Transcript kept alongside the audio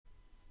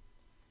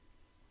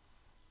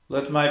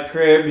Let my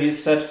prayer be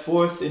set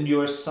forth in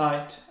your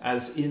sight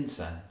as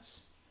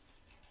incense,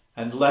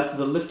 and let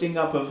the lifting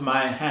up of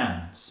my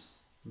hands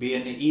be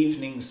an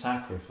evening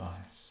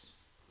sacrifice.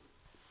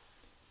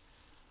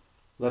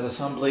 Let us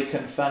humbly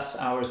confess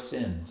our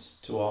sins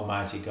to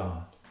Almighty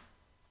God.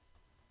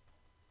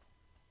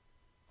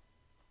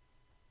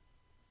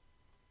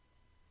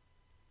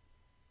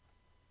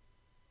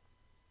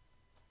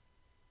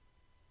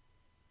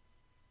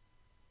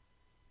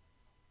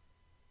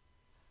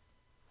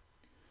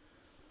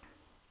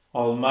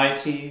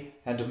 Almighty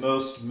and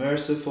most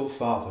merciful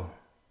Father,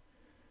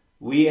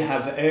 we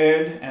have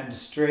erred and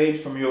strayed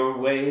from your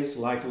ways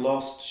like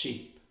lost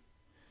sheep.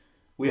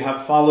 We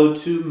have followed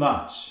too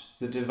much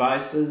the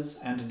devices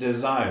and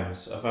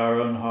desires of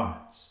our own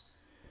hearts.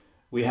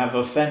 We have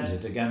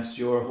offended against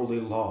your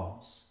holy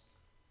laws.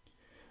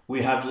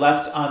 We have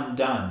left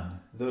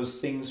undone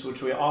those things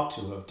which we ought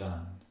to have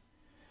done,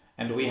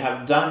 and we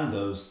have done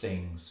those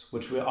things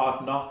which we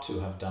ought not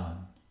to have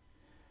done.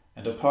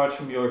 And apart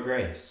from your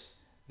grace,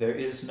 there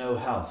is no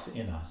health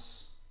in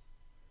us.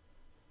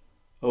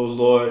 O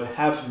Lord,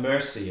 have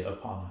mercy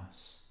upon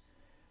us.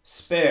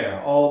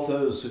 Spare all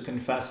those who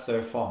confess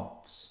their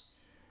faults.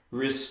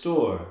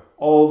 Restore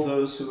all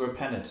those who are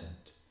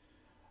penitent,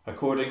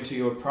 according to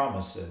your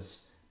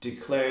promises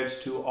declared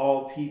to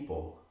all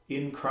people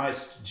in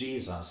Christ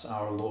Jesus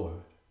our Lord.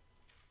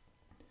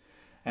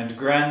 And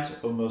grant,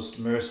 O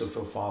most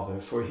merciful Father,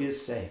 for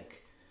his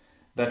sake,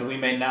 that we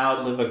may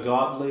now live a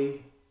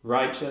godly,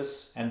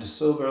 righteous, and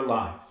sober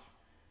life,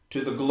 to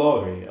the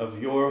glory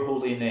of your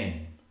holy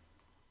name.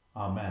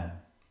 Amen.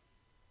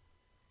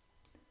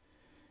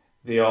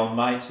 The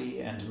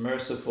Almighty and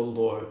merciful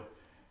Lord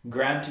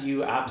grant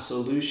you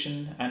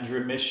absolution and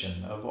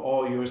remission of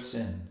all your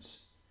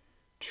sins,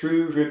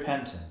 true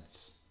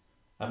repentance,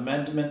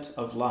 amendment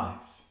of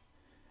life,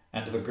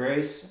 and the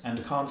grace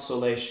and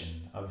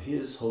consolation of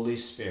his Holy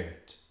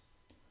Spirit.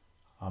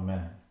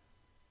 Amen.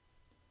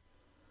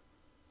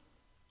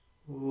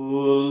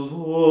 O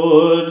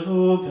Lord,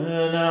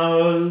 open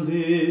our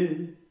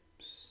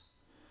lips,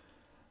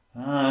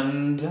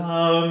 and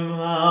our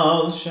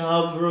mouth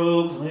shall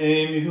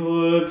proclaim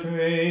your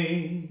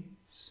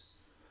praise.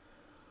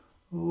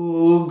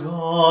 O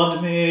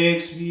God, make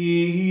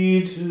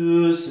speed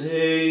to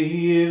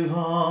save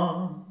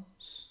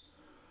us.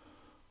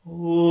 O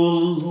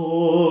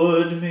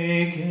Lord,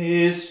 make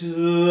haste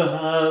to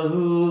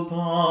help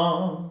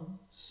us.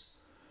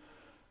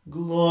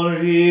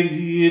 Glory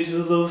be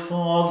to the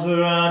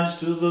Father, and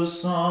to the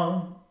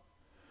Son,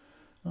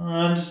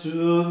 and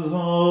to the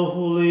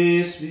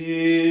Holy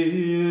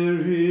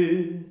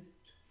Spirit,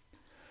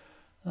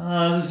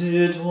 as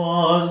it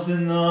was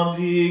in the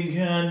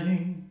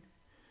beginning,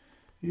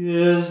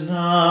 is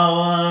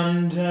now,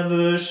 and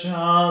ever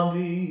shall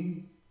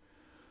be,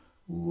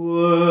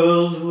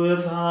 world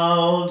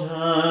without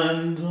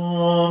end.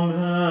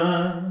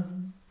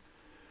 Amen.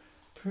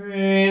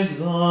 Praise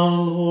the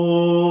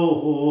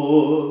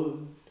Lord.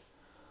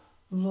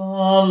 The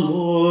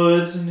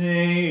Lord's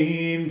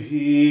name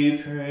be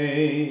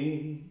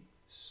praised.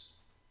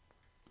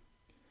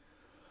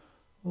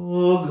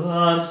 O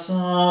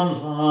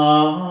gladsome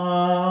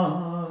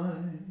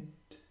light,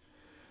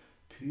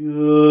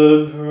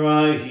 pure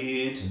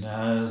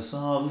brightness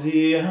of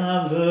the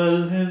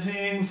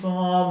ever-living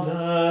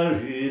Father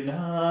in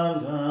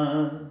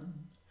heaven,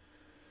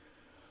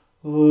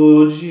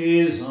 O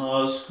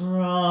Jesus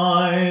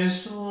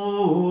Christ,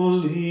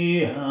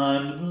 holy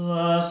and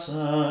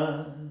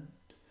blessed,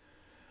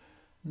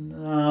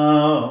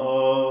 now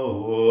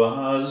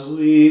as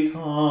we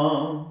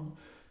come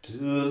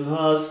to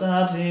the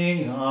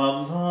setting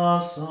of the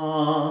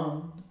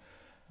sun,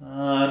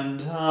 and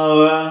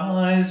our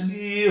eyes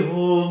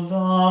behold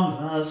the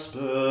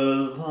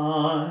vesper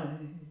light,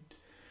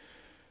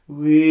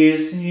 we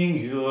sing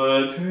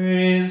your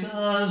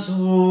praises,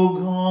 O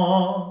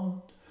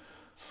God,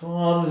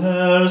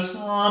 Father,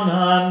 Son,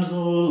 and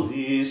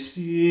Holy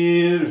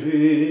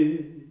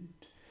Spirit.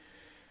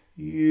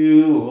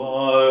 You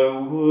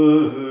are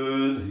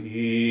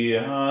worthy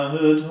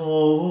at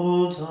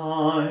all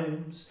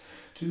times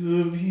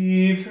to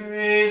be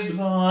praised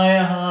by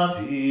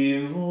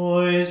happy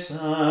voices.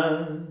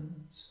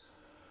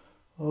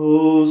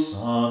 O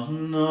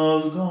Son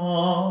of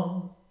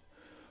God,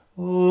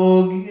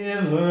 O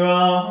Giver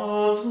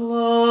of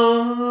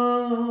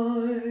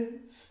life,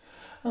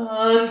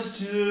 and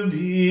to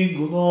be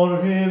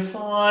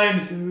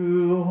glorified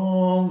through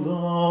all the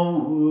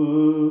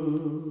world.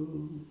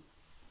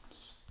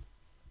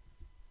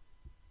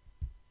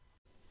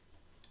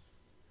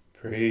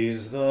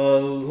 Praise the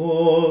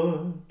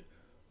Lord,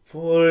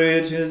 for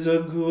it is a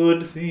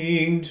good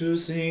thing to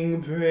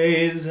sing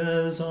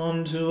praises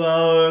unto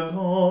our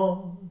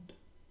God.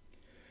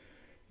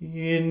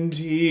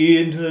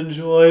 Indeed, a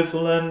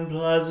joyful and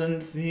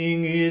pleasant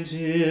thing it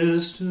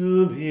is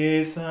to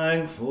be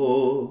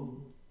thankful.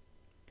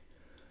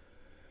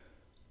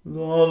 The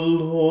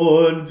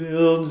Lord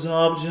builds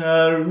up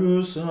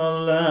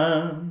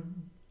Jerusalem,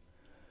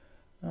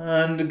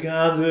 and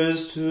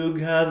gathers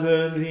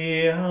together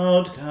the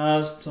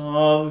outcasts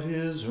of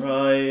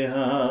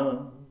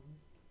Israel.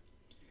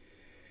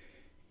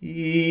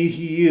 He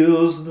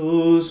heals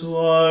those who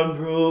are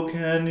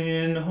broken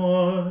in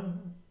heart,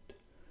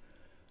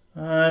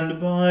 and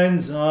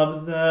binds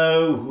up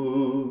their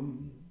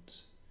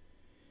wounds.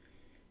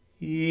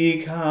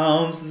 He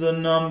counts the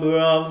number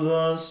of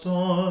the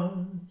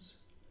stars,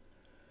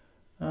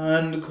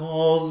 and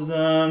calls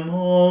them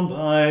all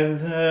by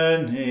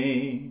their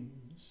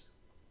names.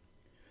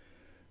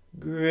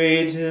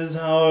 Great is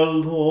our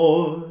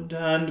Lord,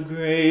 and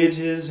great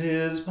is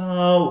his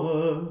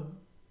power.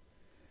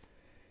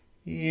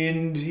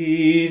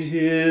 Indeed,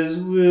 his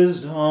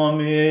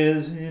wisdom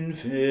is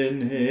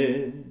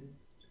infinite.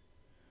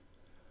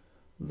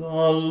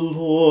 The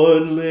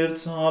Lord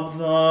lifts up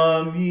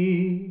the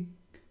meek,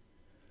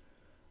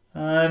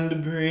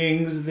 and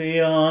brings the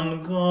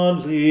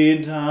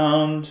ungodly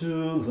down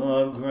to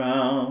the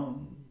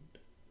ground.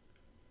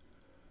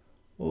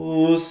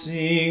 O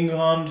sing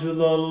unto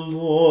the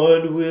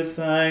Lord with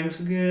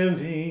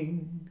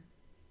thanksgiving.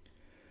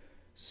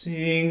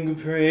 Sing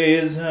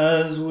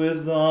praises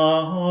with the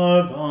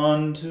harp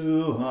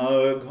unto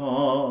our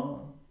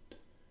God,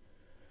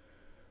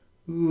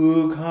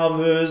 who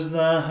covers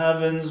the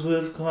heavens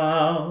with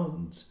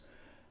clouds,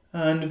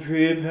 and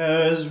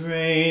prepares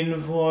rain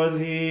for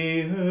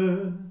the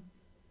earth,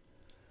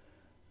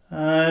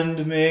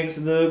 and makes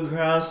the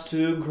grass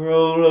to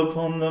grow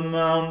upon the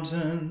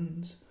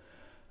mountains,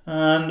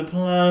 and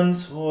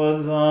plants for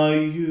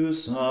the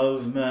use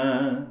of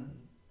man,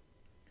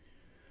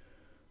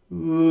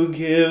 who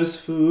gives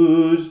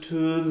food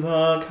to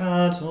the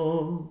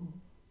cattle,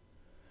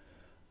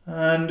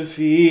 and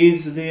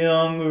feeds the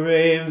young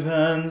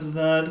ravens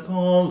that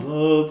call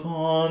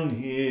upon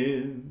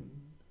him.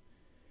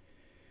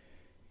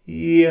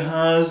 He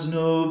has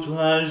no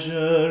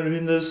pleasure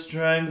in the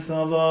strength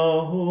of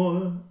a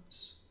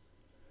horse,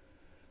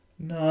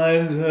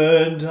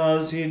 neither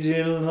does he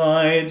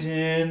delight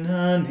in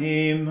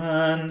any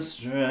man's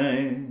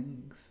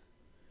strength.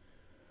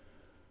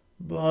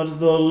 But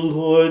the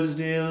Lord's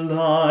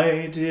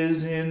delight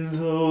is in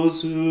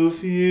those who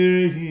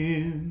fear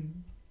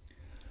him,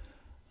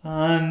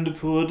 and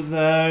put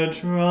their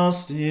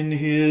trust in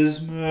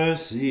his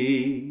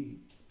mercy.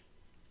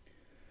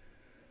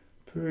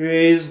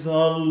 Praise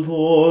the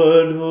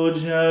Lord, O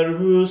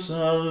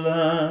Jerusalem.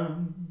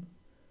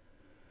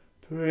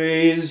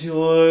 Praise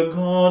your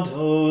God,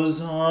 O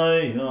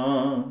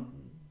Zion.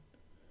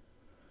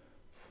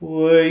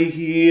 For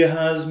he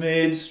has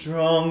made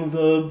strong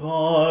the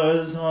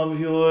bars of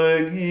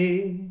your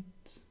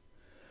gates,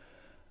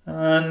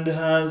 and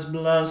has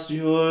blessed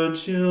your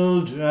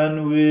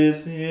children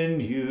within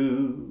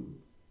you.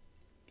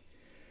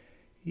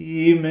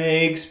 He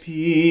makes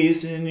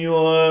peace in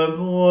your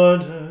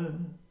borders,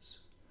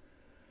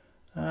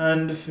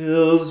 and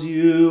fills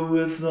you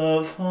with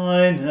the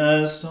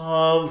finest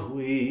of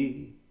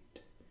wheat.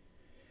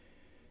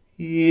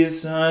 He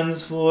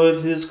sends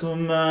forth his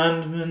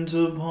commandment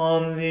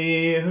upon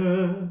the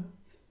earth,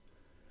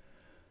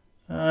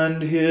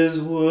 and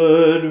his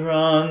word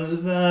runs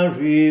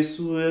very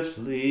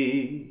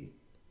swiftly.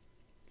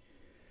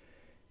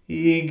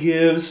 He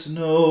gives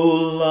snow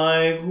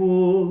like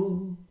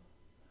wool,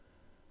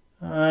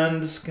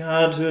 and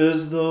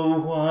scatters the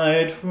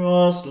white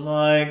frost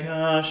like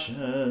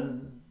ashes.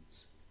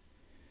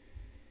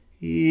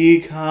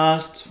 He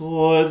casts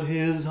forth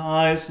his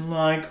ice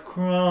like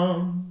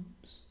crumbs.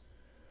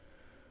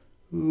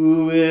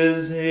 Who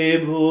is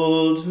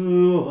able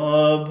to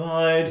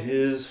abide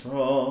his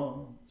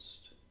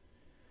frost?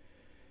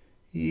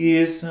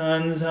 He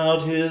sends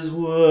out his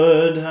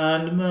word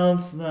and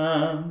melts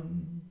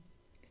them.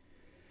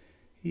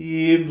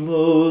 He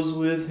blows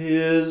with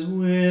his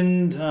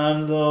wind,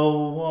 and the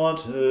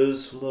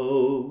waters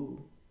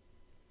flow.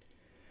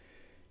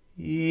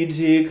 He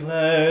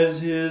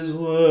declares his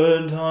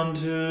word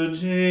unto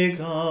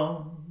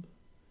Jacob,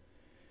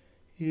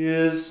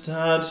 his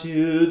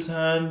statutes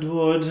and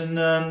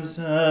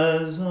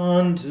ordinances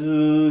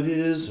unto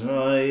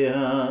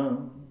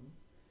Israel.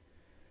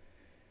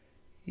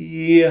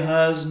 He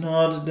has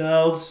not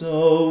dealt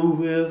so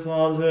with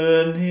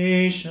other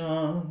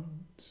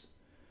nations,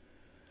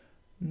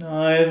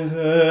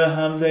 neither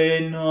have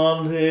they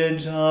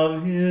knowledge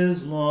of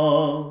his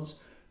laws.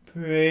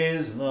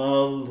 Praise the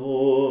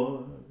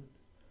Lord.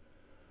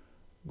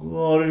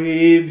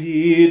 Glory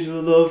be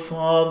to the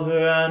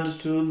Father, and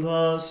to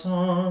the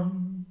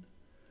Son,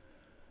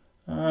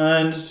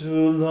 and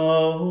to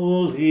the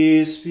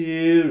Holy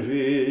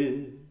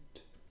Spirit,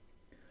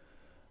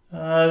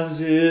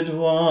 as it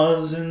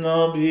was in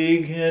the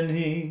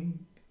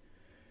beginning,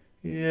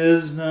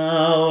 is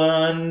now,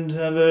 and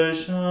ever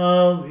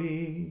shall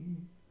be,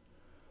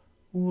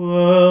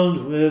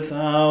 world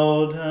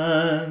without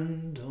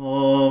end.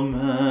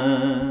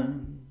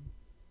 Amen.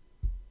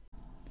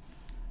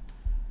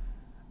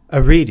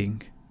 A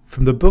reading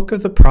from the book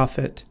of the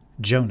prophet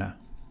Jonah.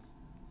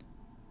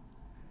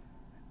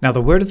 Now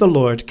the word of the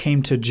Lord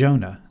came to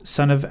Jonah,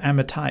 son of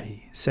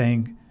Amittai,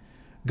 saying,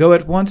 Go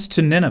at once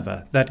to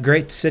Nineveh, that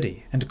great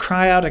city, and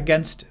cry out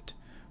against it,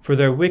 for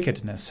their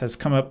wickedness has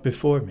come up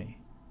before me."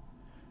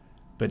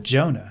 But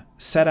Jonah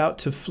set out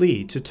to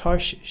flee to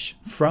Tarshish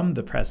from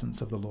the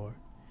presence of the Lord.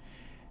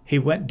 He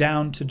went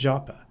down to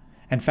Joppa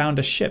and found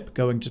a ship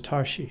going to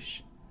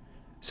Tarshish.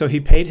 So he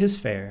paid his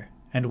fare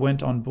and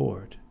went on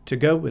board to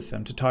go with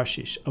them to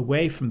Tarshish,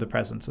 away from the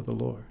presence of the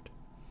Lord.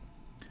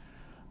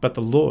 But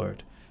the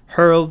Lord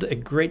hurled a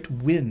great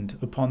wind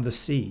upon the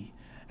sea,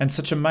 and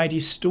such a mighty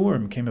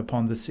storm came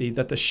upon the sea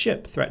that the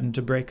ship threatened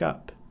to break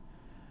up.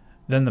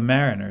 Then the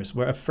mariners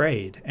were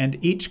afraid, and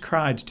each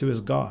cried to his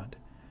God.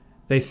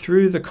 They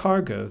threw the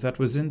cargo that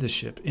was in the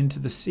ship into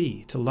the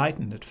sea to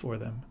lighten it for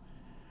them.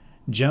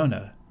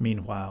 Jonah,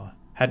 meanwhile,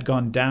 had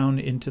gone down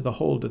into the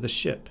hold of the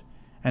ship,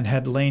 and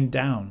had lain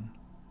down,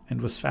 and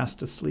was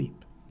fast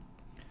asleep.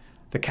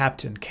 The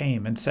captain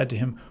came and said to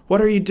him,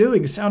 "What are you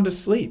doing, sound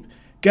asleep?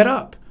 Get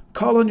up,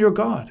 call on your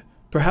God.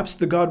 Perhaps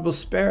the God will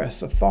spare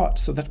us a thought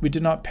so that we do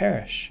not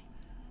perish."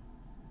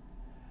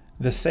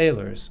 The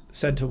sailors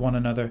said to one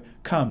another,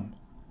 "Come,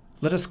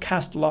 let us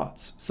cast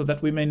lots, so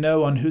that we may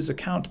know on whose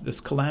account this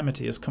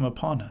calamity has come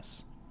upon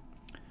us."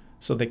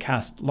 So they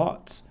cast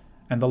lots,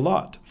 and the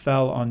lot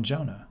fell on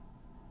Jonah.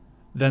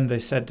 Then they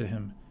said to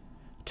him,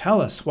 "Tell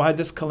us why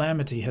this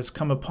calamity has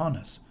come upon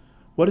us.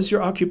 What is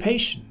your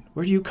occupation?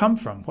 Where do you come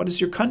from? What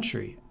is your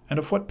country? And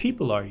of what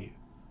people are you?"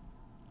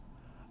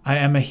 "I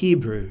am a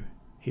Hebrew,"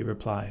 he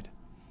replied.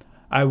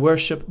 "I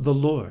worship the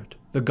Lord,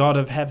 the God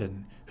of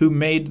heaven, who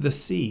made the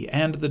sea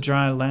and the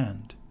dry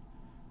land."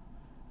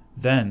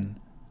 Then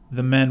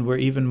the men were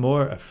even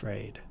more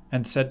afraid,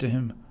 and said to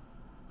him,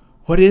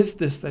 "What is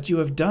this that you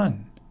have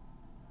done?"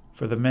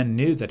 For the men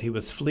knew that he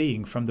was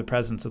fleeing from the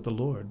presence of the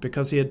Lord,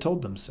 because he had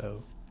told them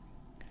so.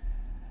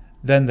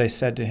 Then they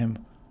said to him,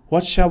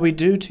 "What shall we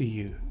do to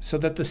you, so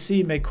that the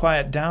sea may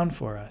quiet down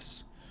for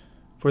us?"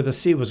 For the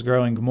sea was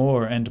growing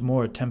more and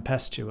more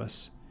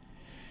tempestuous.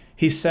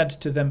 He said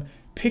to them,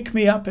 "Pick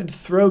me up and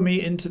throw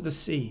me into the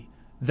sea.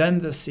 Then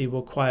the sea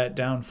will quiet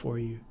down for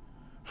you.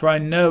 For I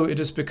know it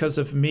is because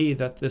of me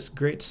that this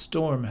great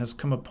storm has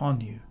come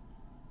upon you."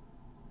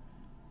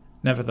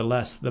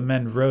 Nevertheless, the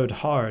men rowed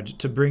hard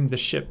to bring the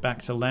ship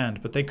back to land,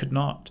 but they could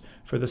not,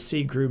 for the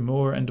sea grew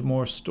more and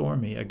more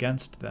stormy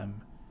against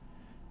them.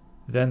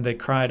 Then they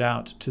cried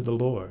out to the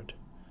Lord,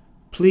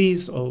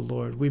 "Please, O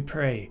Lord, we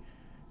pray,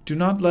 do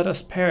not let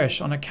us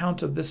perish on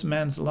account of this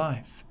man's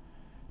life.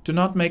 Do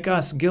not make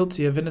us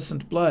guilty of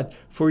innocent blood,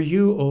 for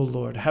you, O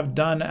Lord, have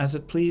done as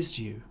it pleased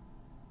you."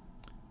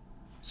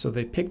 So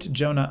they picked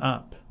Jonah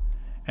up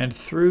and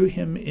threw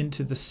him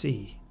into the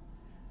sea,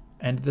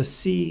 and the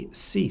sea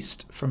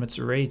ceased from its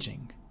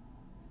raging.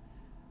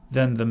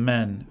 Then the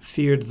men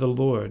feared the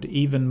Lord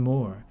even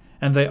more,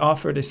 and they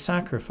offered a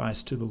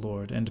sacrifice to the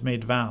Lord and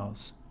made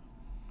vows.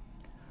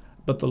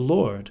 But the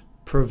Lord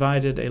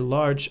provided a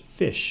large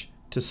fish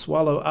to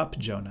swallow up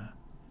Jonah,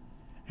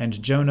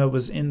 and Jonah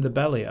was in the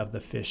belly of the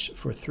fish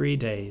for 3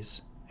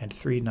 days and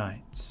 3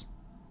 nights.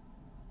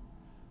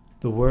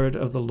 The word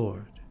of the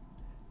Lord.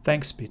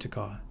 Thanks be to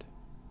God.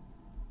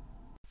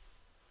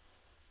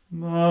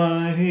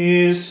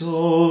 My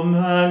soul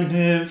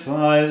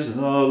magnifies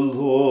the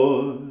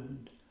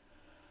Lord,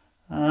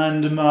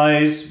 and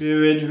my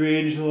spirit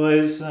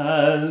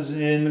rejoices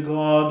in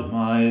God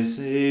my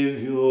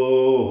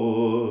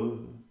Saviour.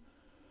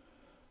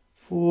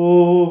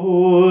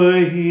 For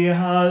he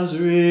has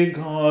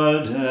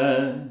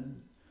regarded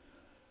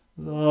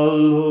the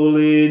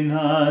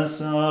lowliness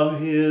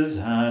of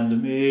his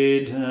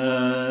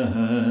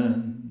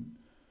handmaiden.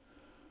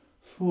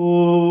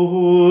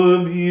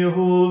 For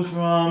behold,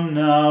 from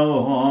now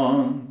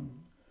on,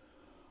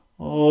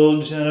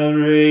 all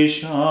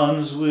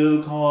generations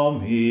will call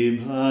me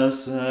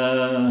blessed.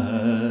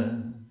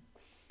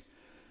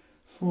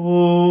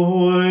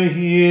 For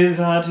he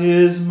that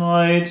is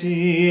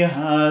mighty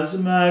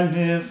has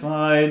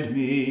magnified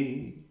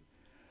me,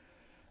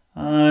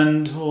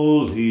 and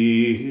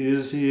holy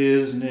is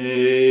his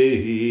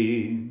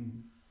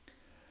name.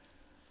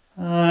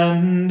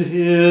 And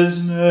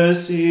his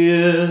mercy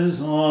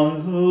is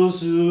on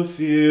those who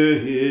fear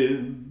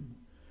him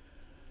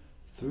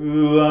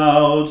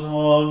throughout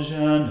all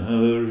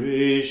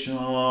generations.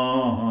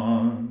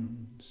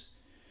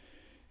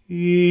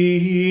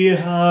 He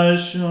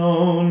has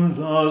shown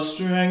the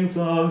strength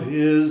of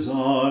his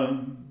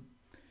arm.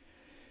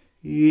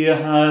 He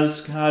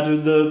has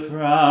scattered the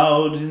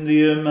proud in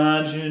the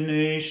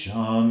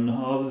imagination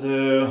of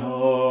their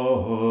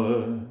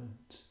heart.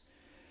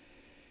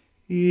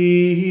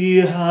 He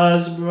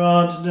has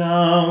brought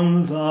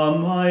down the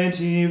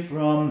mighty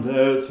from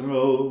their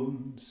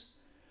thrones,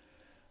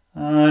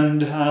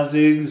 and has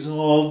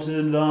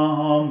exalted the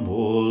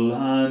humble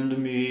and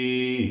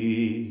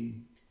meek.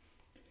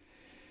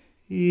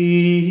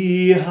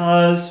 He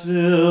has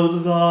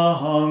filled the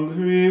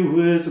hungry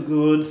with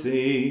good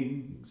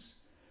things,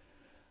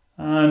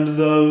 and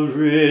the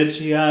rich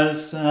he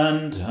has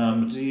sent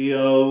empty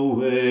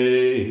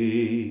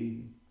away.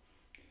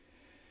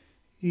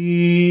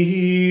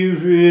 He,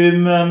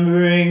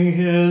 remembering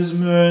his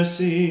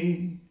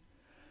mercy,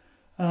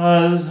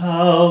 has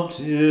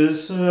helped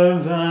his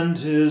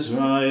servant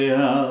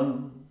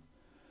Israel,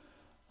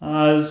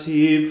 as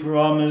he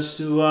promised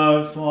to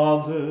our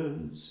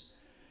fathers,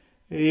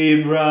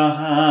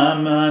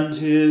 Abraham and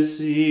his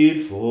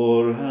seed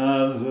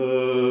forever.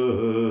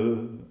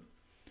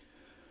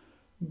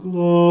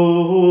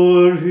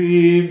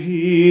 Glory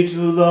be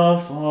to the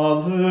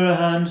Father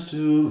and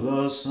to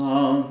the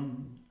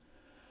Son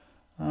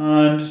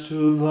and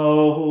to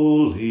the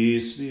Holy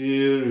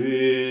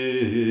Spirit,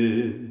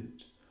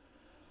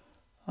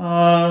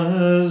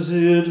 as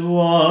it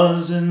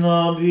was in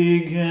the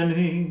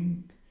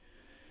beginning,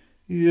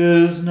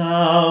 is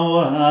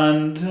now,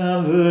 and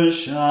ever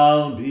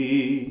shall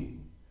be,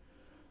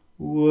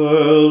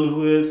 world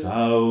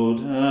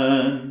without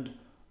end.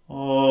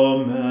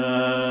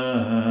 Amen.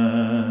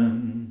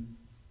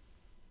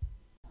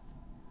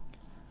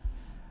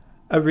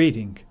 A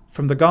reading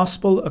from the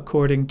Gospel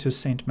according to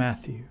St.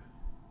 Matthew.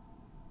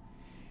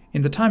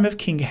 In the time of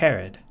King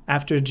Herod,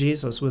 after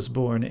Jesus was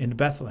born in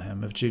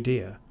Bethlehem of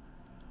Judea,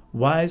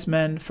 wise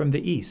men from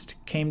the east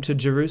came to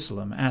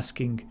Jerusalem,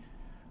 asking,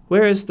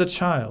 "Where is the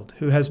child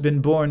who has been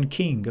born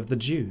King of the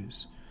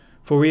Jews?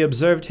 For we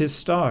observed his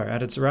star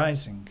at its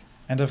rising,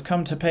 and have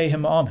come to pay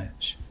him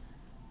homage."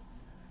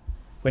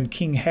 When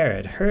King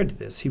Herod heard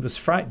this, he was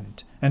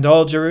frightened, and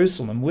all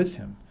Jerusalem with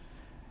him.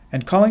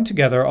 And calling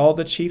together all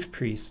the chief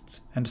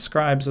priests and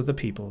scribes of the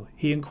people,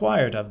 he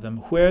inquired of them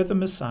where the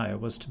Messiah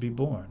was to be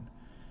born.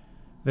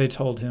 They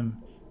told him,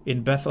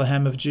 "In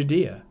Bethlehem of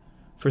Judea,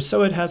 for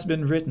so it has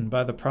been written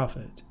by the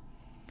prophet,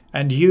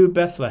 'And you,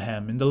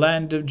 Bethlehem, in the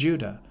land of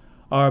Judah,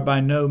 are by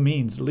no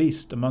means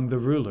least among the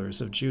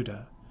rulers of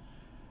Judah.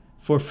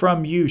 For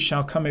from you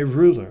shall come a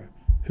ruler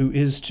who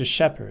is to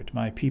shepherd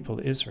my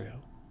people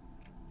Israel.'"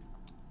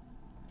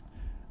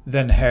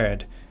 Then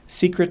Herod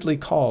secretly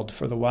called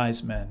for the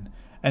wise men,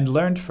 and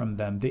learned from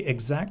them the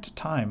exact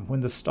time when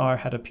the star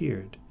had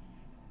appeared.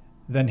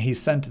 Then he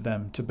sent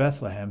them to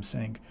Bethlehem,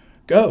 saying,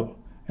 "Go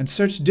and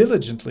search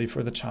diligently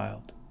for the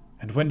child,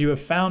 and when you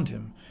have found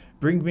him,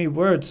 bring me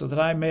word so that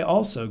I may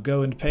also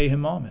go and pay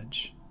him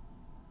homage."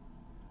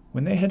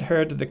 When they had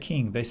heard the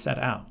king, they set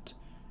out,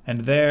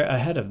 and there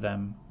ahead of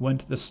them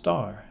went the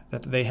star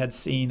that they had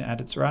seen at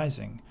its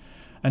rising,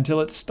 until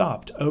it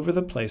stopped over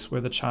the place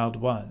where the child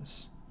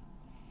was.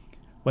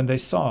 When they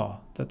saw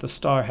that the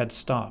star had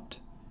stopped,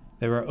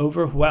 they were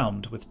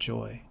overwhelmed with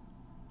joy.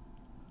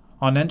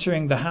 On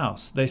entering the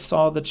house, they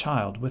saw the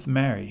child with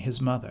Mary,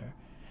 his mother,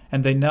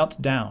 and they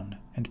knelt down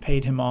and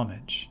paid him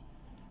homage.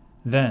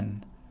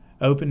 Then,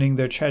 opening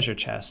their treasure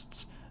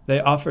chests, they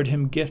offered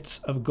him gifts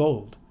of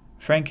gold,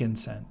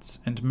 frankincense,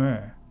 and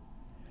myrrh.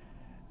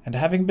 And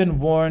having been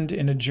warned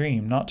in a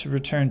dream not to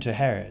return to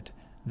Herod,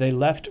 they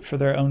left for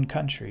their own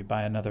country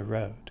by another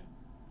road.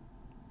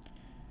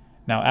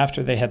 Now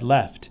after they had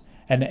left,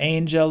 an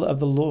angel of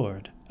the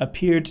Lord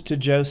appeared to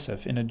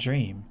Joseph in a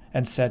dream,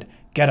 and said,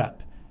 "Get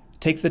up,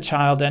 take the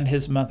child and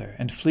his mother,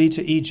 and flee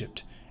to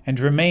Egypt, and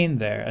remain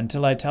there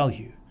until I tell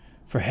you,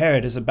 for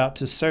Herod is about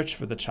to search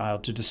for the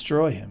child to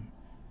destroy him."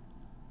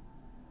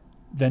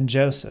 Then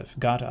Joseph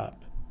got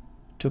up,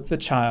 took the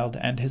child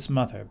and his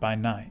mother by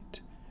night,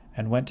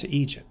 and went to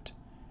Egypt,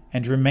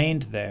 and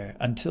remained there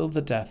until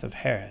the death of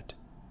Herod.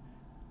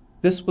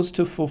 This was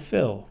to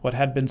fulfill what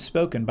had been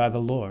spoken by the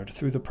Lord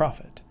through the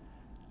prophet,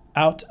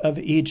 "Out of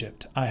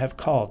Egypt I have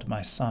called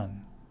my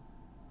son."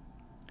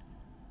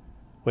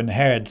 When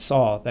Herod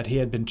saw that he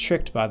had been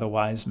tricked by the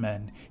wise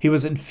men, he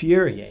was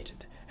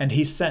infuriated, and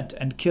he sent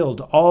and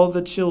killed all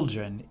the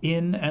children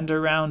in and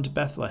around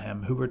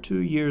Bethlehem who were 2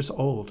 years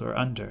old or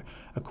under,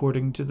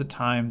 according to the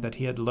time that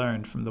he had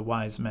learned from the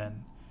wise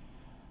men.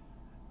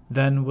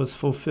 Then was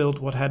fulfilled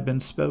what had been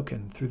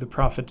spoken through the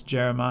prophet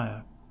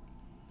Jeremiah.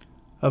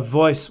 A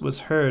voice was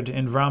heard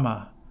in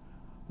Ramah,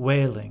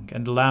 wailing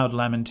and loud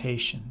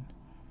lamentation,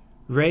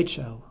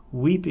 Rachel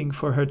weeping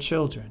for her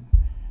children.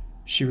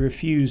 She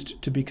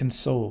refused to be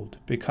consoled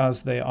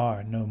because they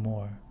are no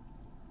more.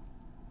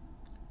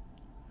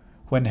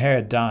 When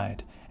Herod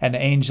died, an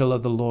angel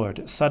of the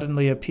Lord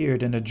suddenly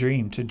appeared in a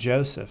dream to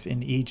Joseph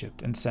in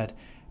Egypt and said,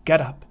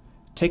 "Get up,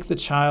 take the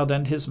child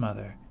and his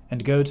mother,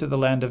 and go to the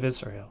land of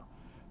Israel,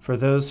 for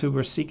those who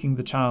were seeking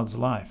the child's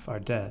life are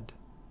dead."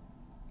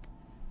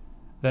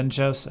 Then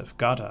Joseph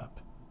got up,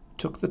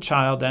 took the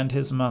child and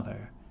his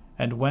mother,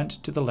 and went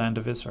to the land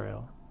of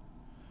Israel.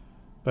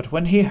 But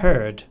when he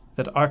heard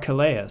that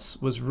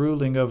Archelaus was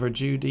ruling over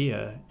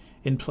Judea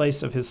in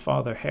place of his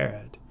father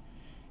Herod,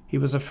 he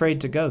was afraid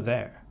to go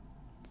there.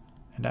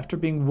 And after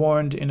being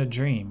warned in a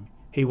dream,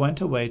 he went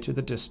away to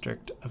the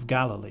district of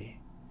Galilee.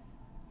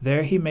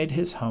 There he made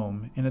his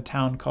home in a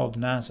town called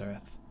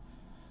Nazareth,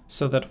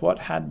 so that what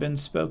had been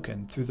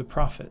spoken through the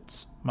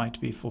prophets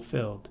might be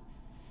fulfilled.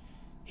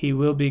 He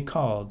will be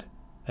called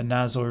a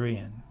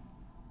Nazarene.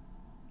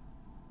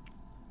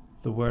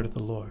 The word of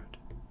the Lord.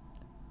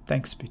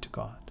 Thanks be to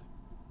God.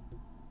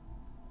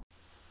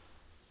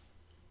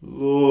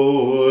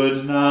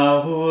 Lord,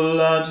 now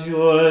let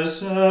your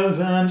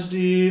servant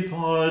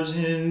depart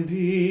in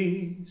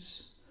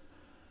peace,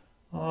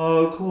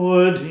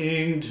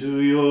 according to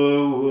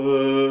your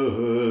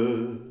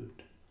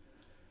word.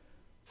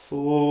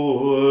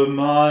 For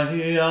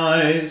my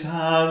eyes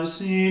have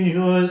seen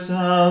your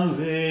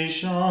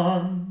salvation,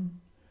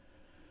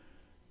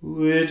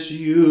 which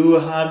you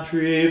have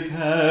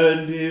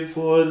prepared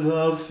before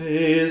the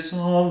face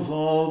of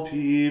all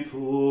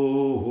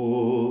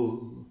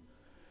people,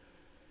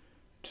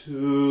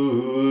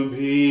 to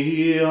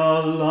be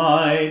a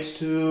light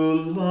to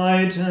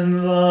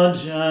lighten the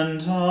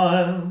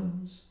Gentiles,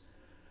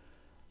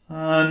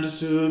 and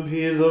to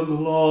be the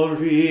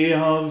glory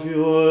of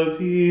your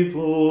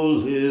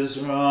people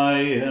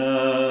Israel.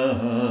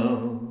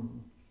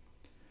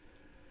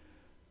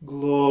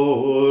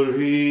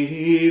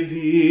 Glory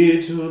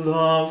be to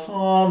the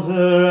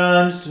Father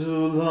and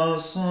to the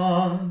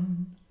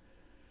Son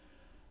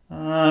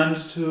and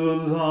to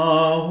the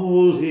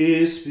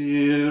Holy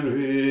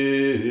Spirit,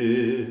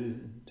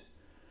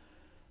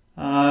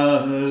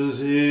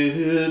 as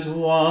it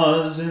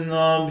was in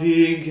the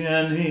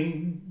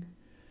beginning,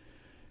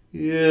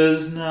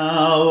 is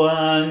now,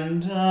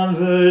 and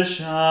ever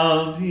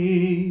shall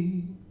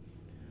be,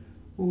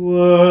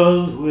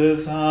 world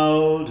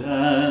without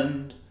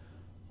end.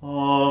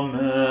 Amen.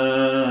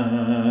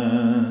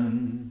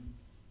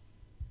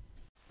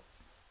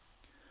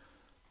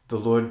 The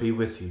Lord be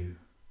with you.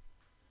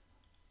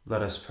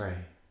 Let us pray.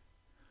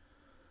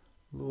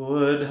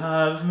 Lord,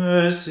 have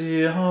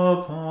mercy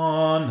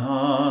upon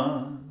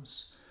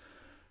us.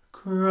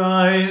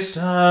 Christ,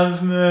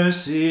 have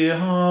mercy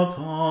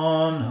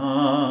upon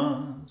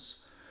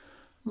us.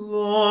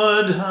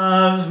 Lord,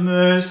 have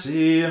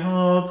mercy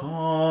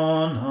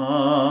upon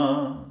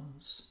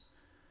us.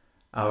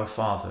 Our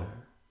Father,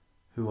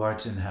 who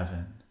art in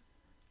heaven,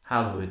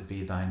 hallowed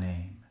be thy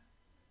name.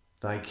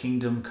 Thy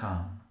kingdom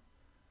come,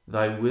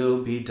 thy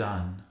will be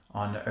done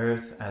on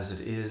earth as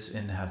it is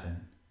in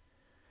heaven.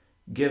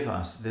 Give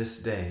us this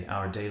day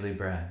our daily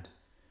bread,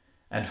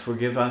 and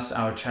forgive us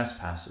our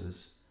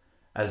trespasses,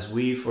 as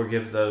we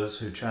forgive those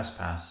who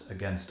trespass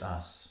against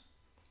us.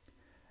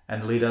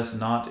 And lead us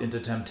not into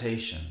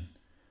temptation,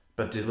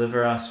 but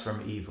deliver us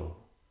from evil.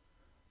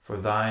 For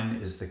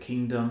thine is the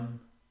kingdom,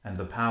 and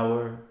the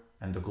power,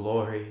 and the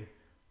glory,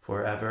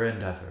 forever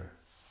and ever.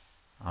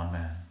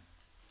 Amen.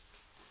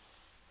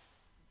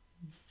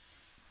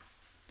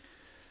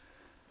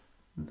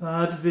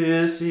 That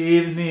this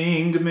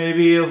evening may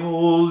be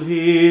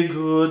wholly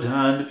good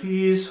and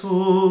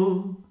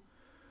peaceful,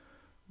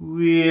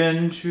 we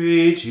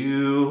entreat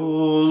you,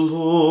 O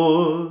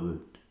Lord,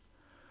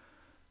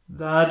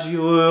 that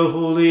your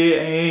holy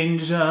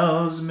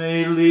angels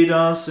may lead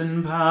us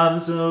in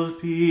paths of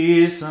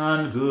peace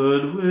and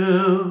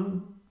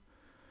goodwill.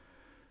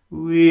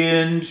 We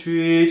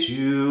entreat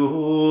you,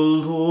 O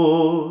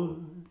Lord,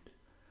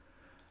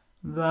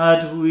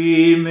 that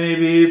we may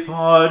be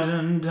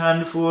pardoned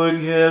and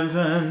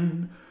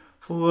forgiven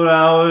for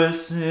our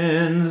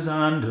sins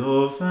and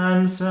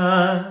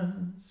offenses.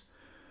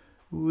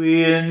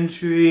 We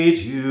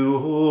entreat you,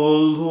 O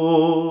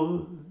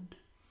Lord,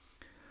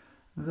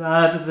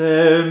 that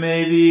there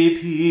may be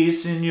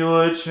peace in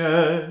your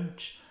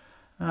church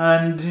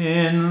and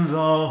in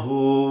the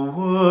whole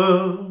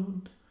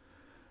world.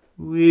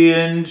 We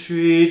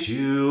entreat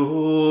you,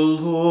 O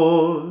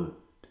Lord,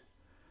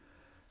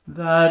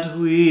 that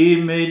we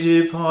may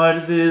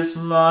depart this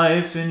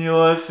life in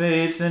your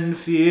faith and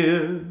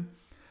fear,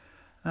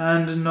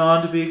 and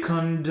not be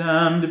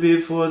condemned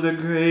before the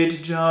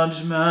great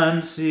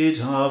judgment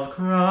seat of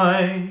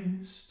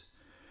Christ.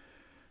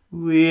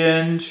 We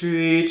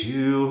entreat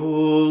you,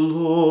 O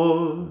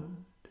Lord,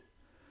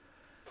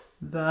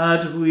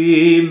 that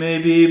we may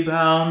be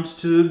bound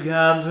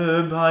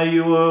together by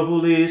your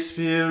Holy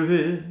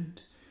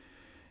Spirit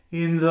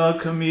in the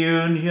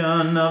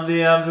communion of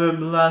the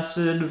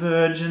ever-blessed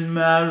Virgin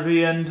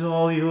Mary and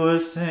all your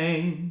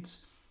saints,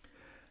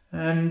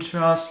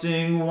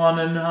 entrusting one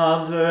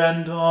another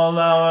and all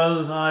our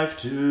life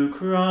to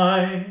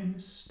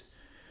Christ.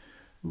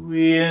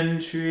 We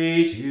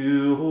entreat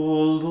you,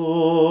 O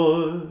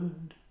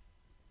Lord.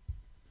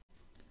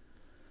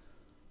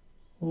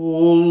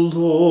 O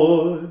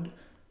Lord,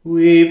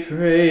 we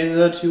pray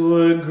that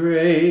your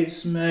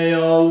grace may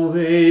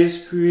always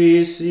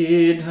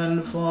precede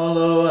and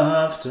follow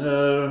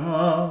after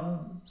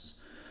us,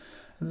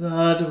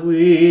 that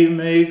we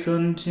may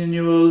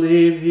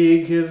continually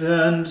be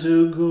given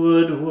to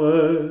good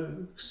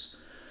works,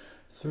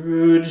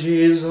 through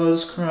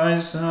Jesus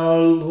Christ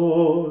our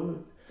Lord,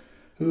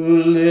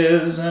 who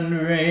lives and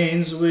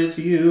reigns with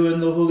you in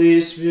the Holy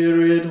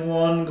Spirit,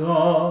 one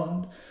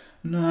God,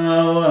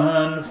 now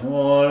and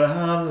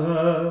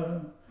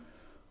forever.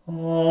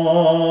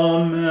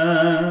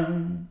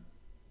 Amen.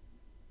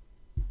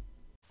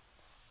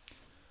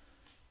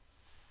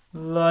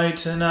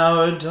 Lighten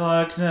our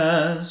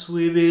darkness,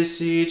 we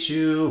beseech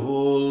you,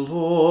 O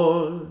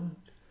Lord,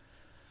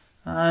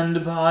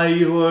 and by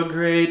your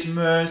great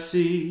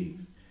mercy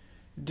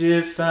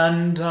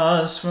defend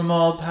us from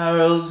all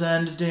perils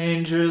and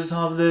dangers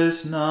of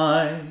this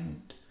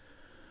night.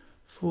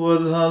 For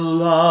the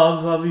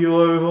love of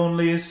your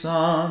only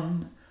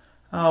Son,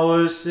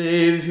 our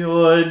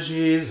Saviour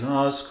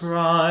Jesus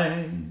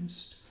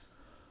Christ.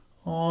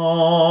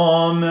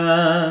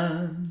 Amen.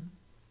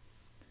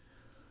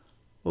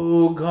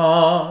 O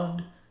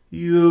God,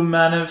 you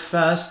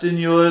manifest in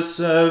your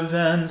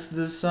servants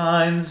the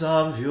signs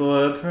of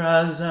your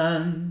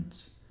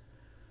presence.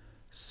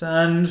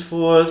 Send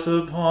forth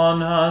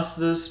upon us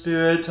the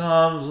Spirit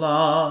of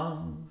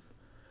love,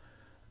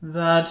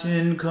 that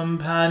in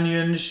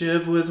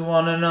companionship with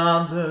one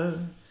another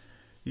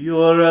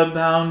your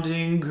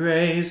abounding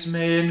grace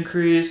may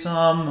increase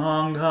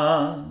among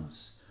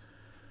us.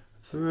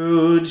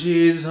 Through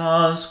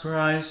Jesus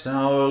Christ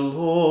our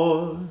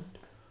Lord.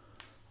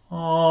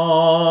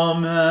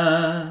 Amen.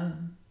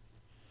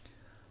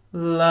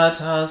 Let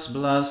us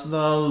bless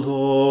the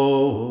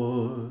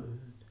Lord.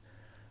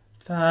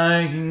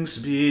 Thanks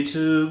be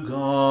to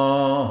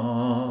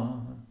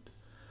God.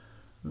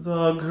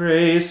 The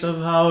grace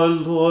of our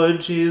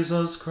Lord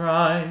Jesus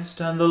Christ,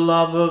 and the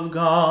love of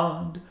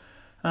God,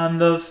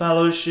 and the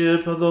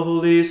fellowship of the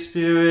Holy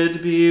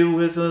Spirit be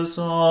with us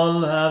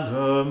all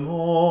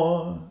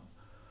evermore.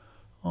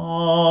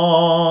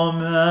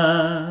 Amen.